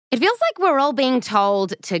It feels like we're all being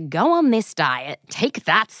told to go on this diet, take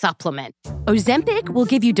that supplement. Ozempic will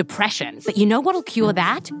give you depression, but you know what'll cure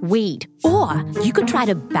that? Weed. Or you could try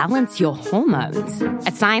to balance your hormones.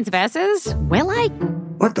 At Science Versus, we're like,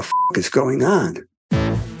 what the is going on?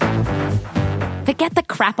 Forget the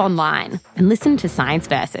crap online and listen to Science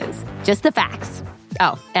Versus. Just the facts.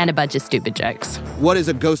 Oh, and a bunch of stupid jokes. What is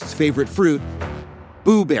a ghost's favorite fruit?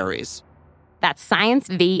 Blueberries. That's Science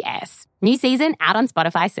VS. New season out on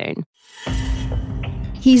Spotify soon.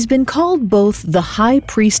 He's been called both the High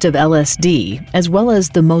Priest of LSD as well as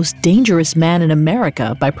the most dangerous man in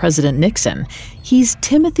America by President Nixon. He's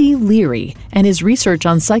Timothy Leary, and his research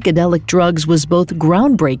on psychedelic drugs was both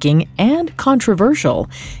groundbreaking and controversial.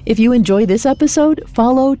 If you enjoy this episode,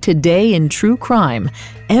 follow Today in True Crime.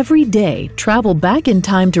 Every day, travel back in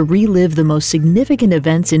time to relive the most significant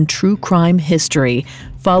events in true crime history.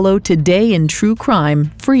 Follow Today in True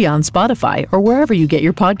Crime, free on Spotify or wherever you get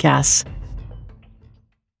your podcasts.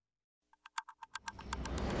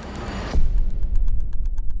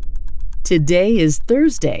 Today is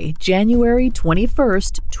Thursday, January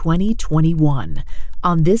 21st, 2021.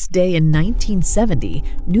 On this day in 1970,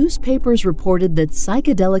 newspapers reported that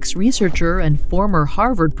psychedelics researcher and former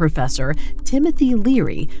Harvard professor Timothy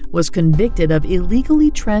Leary was convicted of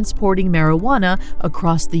illegally transporting marijuana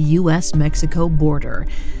across the U.S.-Mexico border.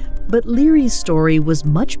 But Leary's story was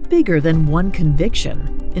much bigger than one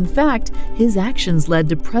conviction. In fact, his actions led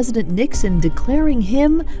to President Nixon declaring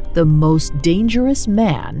him the most dangerous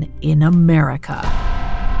man in America.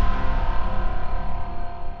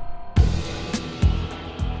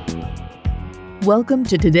 Welcome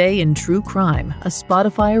to Today in True Crime, a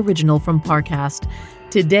Spotify original from Parcast.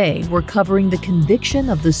 Today, we're covering the conviction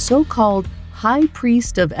of the so-called High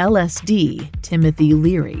Priest of LSD, Timothy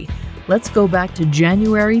Leary. Let's go back to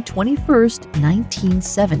January 21st,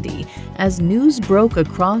 1970, as news broke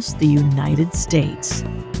across the United States.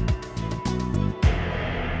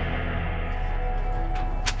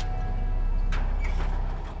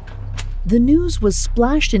 The news was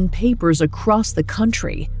splashed in papers across the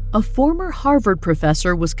country. A former Harvard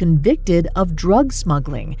professor was convicted of drug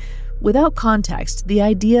smuggling. Without context, the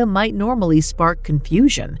idea might normally spark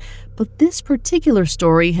confusion, but this particular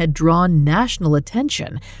story had drawn national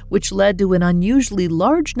attention, which led to an unusually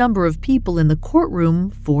large number of people in the courtroom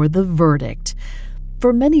for the verdict.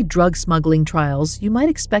 For many drug smuggling trials, you might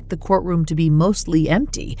expect the courtroom to be mostly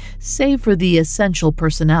empty, save for the essential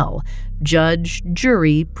personnel: judge,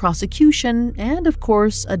 jury, prosecution, and, of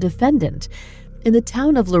course, a defendant. In the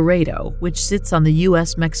town of Laredo, which sits on the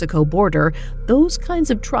U.S.-Mexico border, those kinds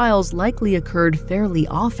of trials likely occurred fairly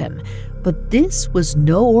often. But this was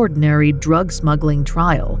no ordinary drug smuggling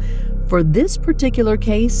trial. For this particular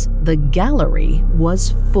case, the gallery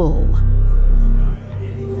was full.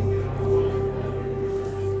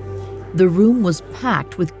 The room was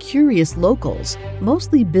packed with curious locals,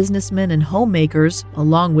 mostly businessmen and homemakers,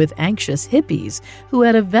 along with anxious hippies who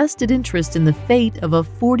had a vested interest in the fate of a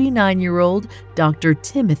 49-year-old Dr.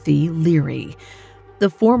 Timothy Leary. The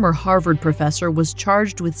former Harvard professor was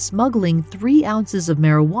charged with smuggling 3 ounces of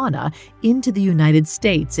marijuana into the United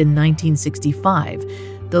States in 1965,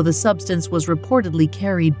 though the substance was reportedly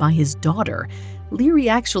carried by his daughter. Leary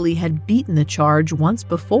actually had beaten the charge once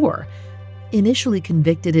before. Initially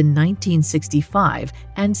convicted in 1965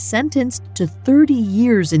 and sentenced to 30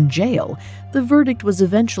 years in jail, the verdict was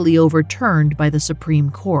eventually overturned by the Supreme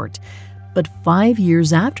Court. But 5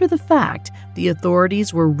 years after the fact, the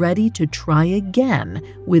authorities were ready to try again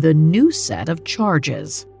with a new set of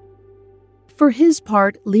charges. For his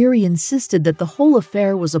part, Leary insisted that the whole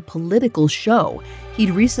affair was a political show.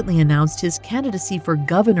 He'd recently announced his candidacy for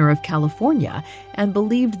governor of California and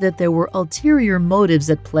believed that there were ulterior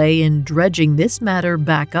motives at play in dredging this matter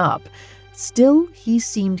back up. Still, he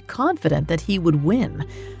seemed confident that he would win.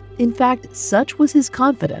 In fact, such was his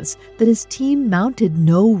confidence that his team mounted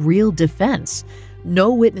no real defense.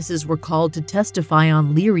 No witnesses were called to testify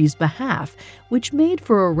on Leary's behalf, which made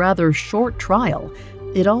for a rather short trial.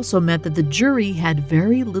 It also meant that the jury had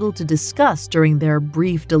very little to discuss during their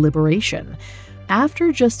brief deliberation.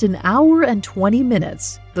 After just an hour and 20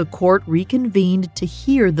 minutes, the court reconvened to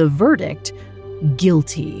hear the verdict: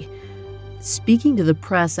 guilty. Speaking to the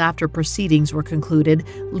press after proceedings were concluded,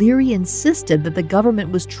 Leary insisted that the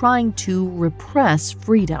government was trying to repress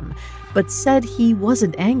freedom, but said he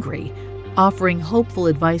wasn't angry. Offering hopeful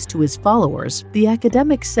advice to his followers, the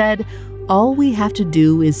academic said, "All we have to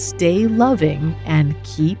do is stay loving and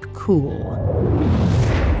keep cool."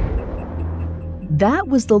 That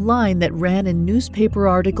was the line that ran in newspaper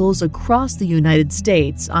articles across the United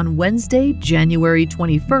States on Wednesday, January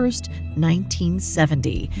 21st,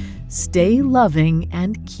 1970. Stay loving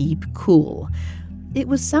and keep cool. It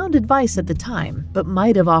was sound advice at the time, but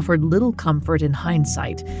might have offered little comfort in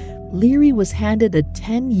hindsight. Leary was handed a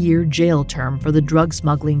 10-year jail term for the drug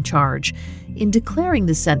smuggling charge. In declaring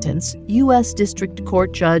the sentence, U.S. District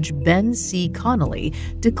Court Judge Ben C. Connolly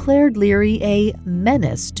declared Leary a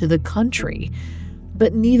menace to the country.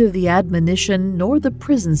 But neither the admonition nor the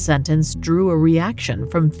prison sentence drew a reaction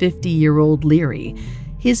from 50-year-old Leary.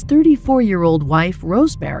 His 34-year-old wife,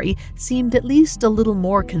 Rosemary, seemed at least a little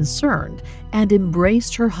more concerned and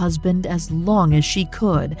embraced her husband as long as she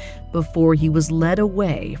could before he was led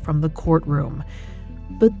away from the courtroom.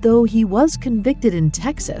 But though he was convicted in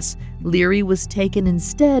Texas, Leary was taken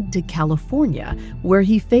instead to California, where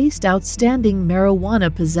he faced outstanding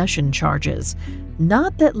marijuana possession charges.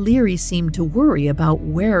 Not that Leary seemed to worry about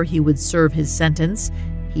where he would serve his sentence.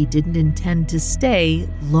 He didn't intend to stay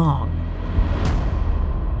long.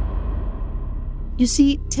 You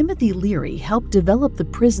see, Timothy Leary helped develop the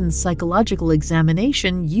prison's psychological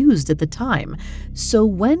examination used at the time, so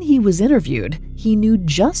when he was interviewed, he knew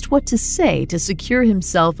just what to say to secure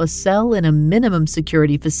himself a cell in a minimum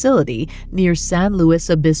security facility near San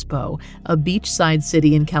Luis Obispo, a beachside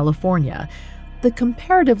city in California. The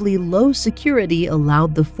comparatively low security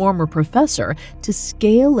allowed the former professor to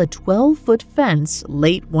scale a 12-foot fence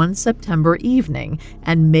late one September evening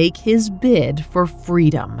and make his bid for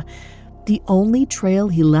freedom. The only trail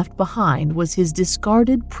he left behind was his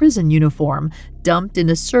discarded prison uniform, dumped in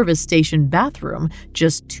a service station bathroom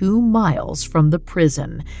just 2 miles from the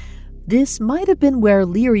prison. This might have been where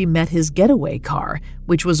Leary met his getaway car,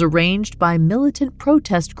 which was arranged by militant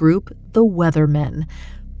protest group the Weathermen.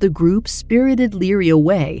 The group spirited Leary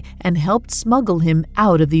away and helped smuggle him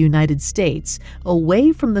out of the United States,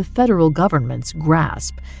 away from the federal government's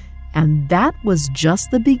grasp. And that was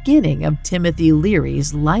just the beginning of Timothy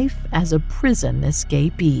Leary's life as a prison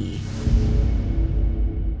escapee.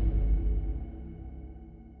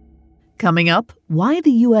 Coming up, why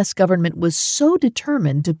the U.S. government was so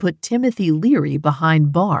determined to put Timothy Leary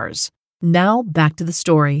behind bars. Now, back to the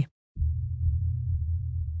story.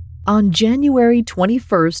 On January 21,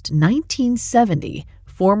 1970,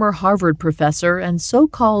 former Harvard professor and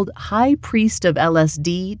so-called high priest of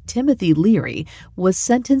LSD, Timothy Leary, was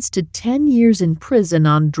sentenced to 10 years in prison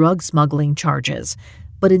on drug smuggling charges.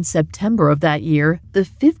 But in September of that year, the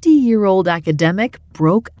 50-year-old academic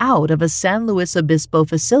broke out of a San Luis Obispo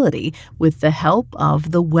facility with the help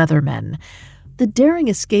of the Weathermen. The daring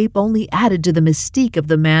escape only added to the mystique of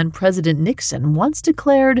the man President Nixon once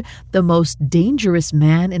declared the most dangerous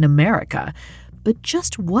man in America. But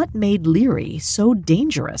just what made Leary so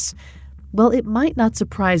dangerous? Well, it might not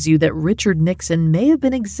surprise you that Richard Nixon may have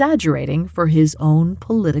been exaggerating for his own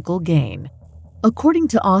political gain. According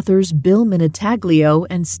to authors Bill Minutaglio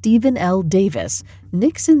and Stephen L. Davis,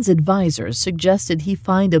 Nixon's advisors suggested he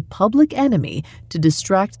find a public enemy to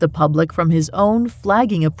distract the public from his own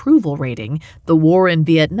flagging approval rating, the war in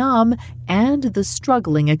Vietnam, and the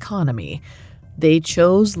struggling economy. They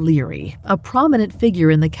chose Leary, a prominent figure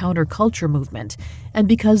in the counterculture movement, and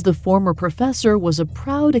because the former professor was a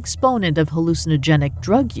proud exponent of hallucinogenic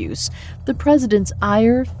drug use, the president's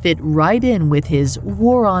ire fit right in with his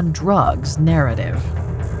war on drugs narrative.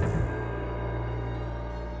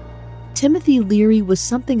 Timothy Leary was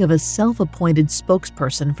something of a self-appointed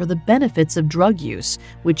spokesperson for the benefits of drug use,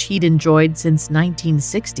 which he'd enjoyed since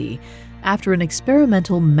 1960. After an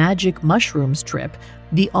experimental magic mushrooms trip,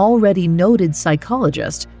 the already noted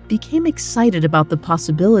psychologist became excited about the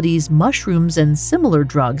possibilities mushrooms and similar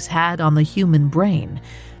drugs had on the human brain.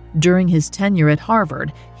 During his tenure at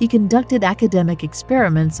Harvard, he conducted academic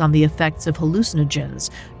experiments on the effects of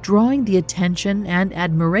hallucinogens, drawing the attention and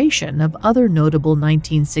admiration of other notable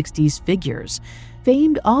 1960s figures.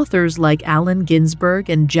 Famed authors like Allen Ginsberg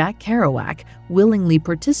and Jack Kerouac willingly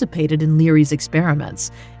participated in Leary's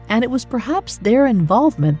experiments, and it was perhaps their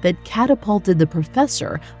involvement that catapulted the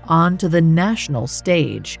professor onto the national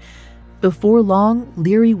stage. Before long,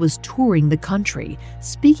 Leary was touring the country,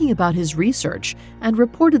 speaking about his research and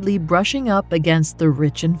reportedly brushing up against the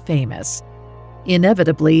rich and famous.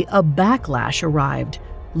 Inevitably, a backlash arrived.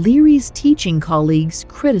 Leary's teaching colleagues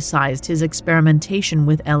criticized his experimentation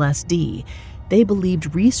with LSD. They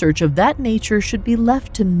believed research of that nature should be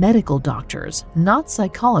left to medical doctors, not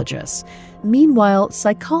psychologists. Meanwhile,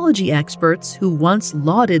 psychology experts who once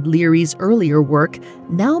lauded Leary's earlier work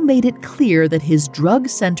now made it clear that his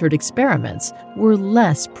drug-centered experiments were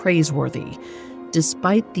less praiseworthy.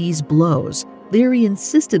 Despite these blows, Leary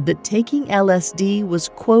insisted that taking LSD was,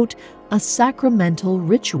 quote, a sacramental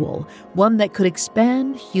ritual, one that could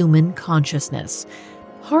expand human consciousness.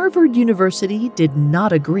 Harvard University did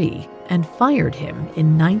not agree and fired him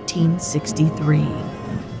in 1963.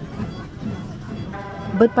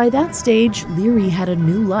 But by that stage, Leary had a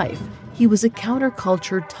new life. He was a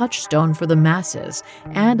counterculture touchstone for the masses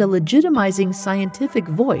and a legitimizing scientific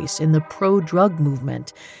voice in the pro-drug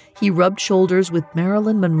movement. He rubbed shoulders with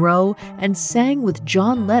Marilyn Monroe and sang with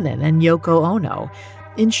John Lennon and Yoko Ono.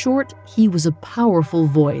 In short, he was a powerful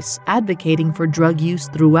voice advocating for drug use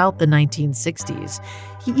throughout the 1960s.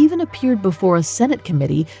 He even appeared before a Senate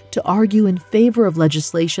committee to argue in favor of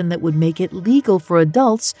legislation that would make it legal for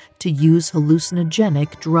adults to use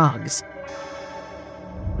hallucinogenic drugs.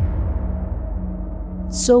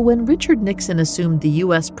 So when Richard Nixon assumed the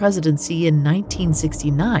U.S. presidency in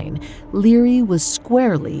 1969, Leary was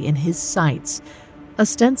squarely in his sights.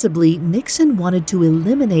 Ostensibly, Nixon wanted to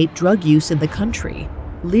eliminate drug use in the country.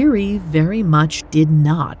 Leary very much did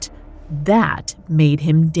not. That made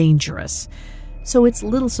him dangerous. So it's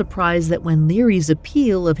little surprise that when Leary's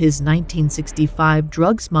appeal of his 1965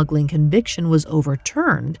 drug smuggling conviction was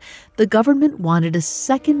overturned, the government wanted a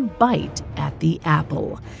second bite at the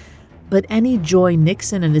apple. But any joy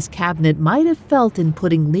Nixon and his cabinet might have felt in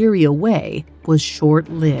putting Leary away was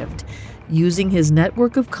short-lived. Using his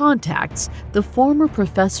network of contacts, the former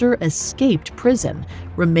professor escaped prison,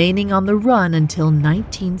 remaining on the run until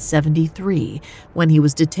 1973, when he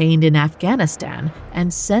was detained in Afghanistan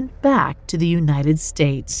and sent back to the United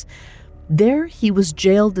States. There, he was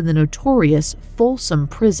jailed in the notorious Folsom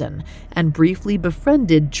Prison and briefly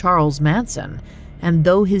befriended Charles Manson. And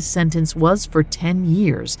though his sentence was for 10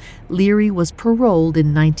 years, Leary was paroled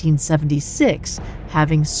in 1976,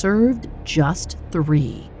 having served just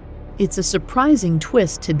 3. It's a surprising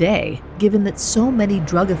twist today, given that so many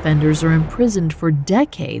drug offenders are imprisoned for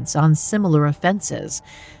decades on similar offenses.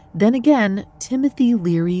 Then again, Timothy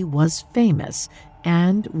Leary was famous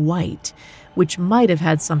and white, which might have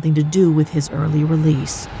had something to do with his early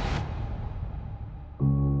release.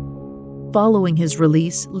 Following his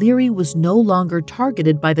release, Leary was no longer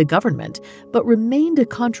targeted by the government, but remained a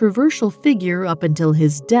controversial figure up until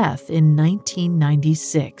his death in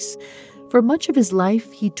 1996. For much of his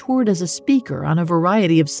life, he toured as a speaker on a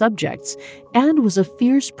variety of subjects and was a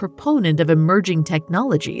fierce proponent of emerging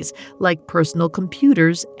technologies like personal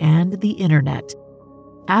computers and the internet.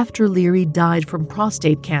 After Leary died from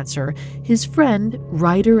prostate cancer, his friend,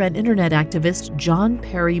 writer and internet activist John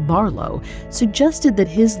Perry Barlow suggested that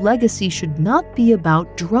his legacy should not be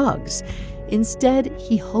about drugs. Instead,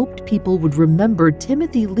 he hoped people would remember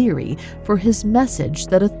Timothy Leary for his message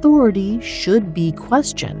that authority should be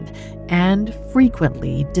questioned and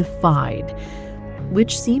frequently defied,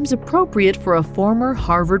 which seems appropriate for a former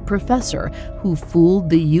Harvard professor who fooled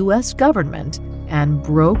the U.S. government and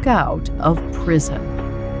broke out of prison.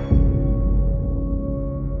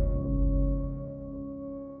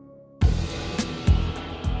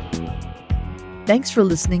 Thanks for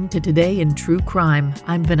listening to Today in True Crime.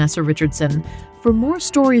 I'm Vanessa Richardson. For more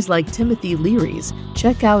stories like Timothy Leary's,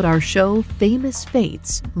 check out our show Famous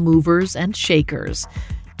Fates, Movers and Shakers.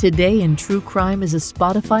 Today in True Crime is a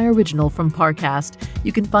Spotify original from Parcast.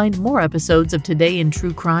 You can find more episodes of Today in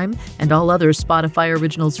True Crime and all other Spotify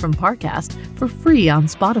originals from Parcast for free on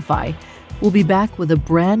Spotify. We'll be back with a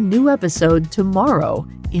brand new episode tomorrow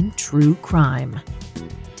in True Crime.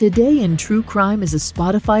 Today in True Crime is a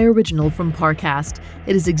Spotify original from Parcast.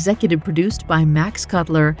 It is executive produced by Max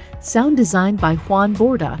Cutler, sound designed by Juan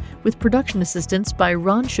Borda, with production assistance by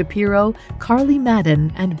Ron Shapiro, Carly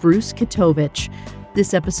Madden, and Bruce Kitovich.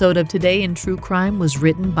 This episode of Today in True Crime was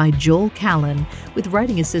written by Joel Callan, with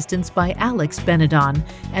writing assistance by Alex Benedon,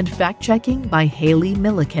 and fact-checking by Haley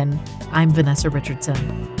Milliken. I'm Vanessa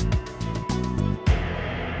Richardson.